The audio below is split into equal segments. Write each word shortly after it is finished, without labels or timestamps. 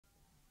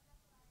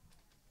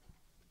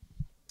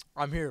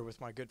I'm here with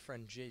my good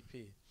friend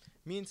JP.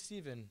 Me and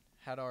Steven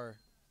had our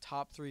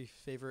top three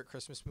favorite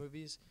Christmas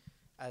movies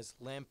as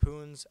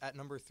Lampoons at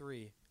number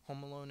 3,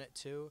 Home Alone at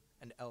 2,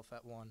 and Elf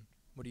at 1.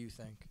 What do you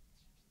think?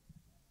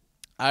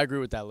 I agree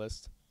with that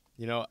list.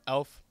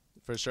 Elf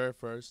for sure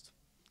first.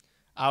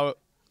 Our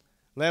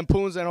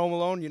Lampoons and Home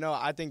Alone,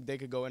 I think they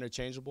could go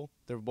interchangeable.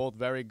 They're both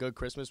very good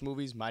Christmas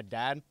movies. My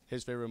dad,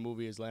 his favorite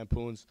movie is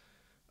Lampoons,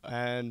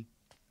 and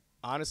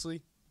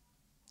honestly,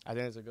 I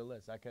think it's a good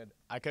list. I could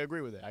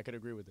agree with it.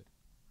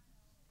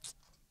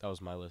 That was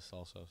my list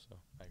also, so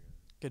I agree.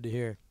 Good to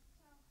hear.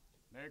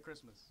 Merry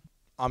Christmas.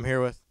 I'm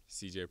here with.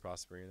 CJ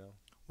Prosperino.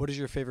 What is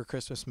your favorite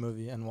Christmas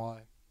movie and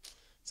why?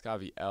 It's got to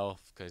be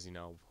Elf because,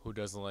 who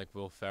doesn't like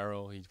Will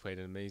Ferrell? He played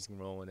an amazing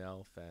role in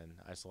Elf, and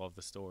I just love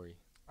the story.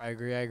 I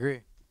agree.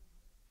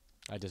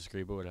 I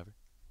disagree, but whatever.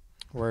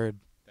 Word.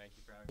 Thank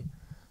you for having me.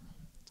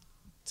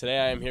 Today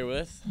I am here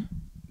with.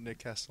 Nick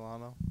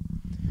Castellano.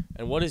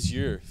 And what is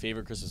your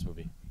favorite Christmas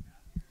movie?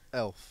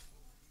 Elf.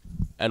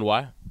 And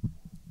why?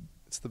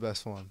 It's the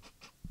best one.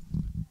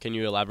 Can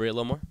you elaborate a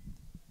little more?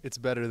 It's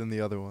better than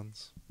the other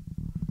ones.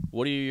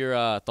 What are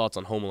your thoughts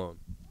on Home Alone?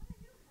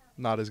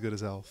 Not as good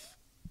as Elf.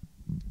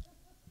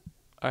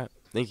 All right.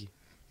 Thank you.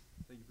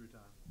 Thank you for your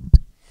time.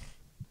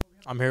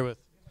 I'm here with.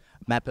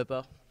 Matt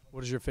Pippo.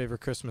 What is your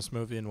favorite Christmas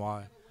movie and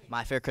why?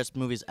 My favorite Christmas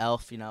movie is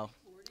Elf,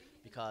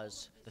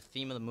 because the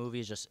theme of the movie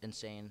is just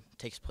insane. It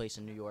takes place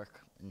in New York,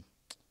 and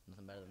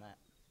nothing better than that.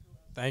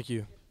 Thank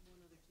you.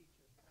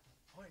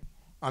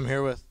 I'm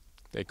here with.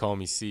 They call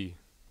me C.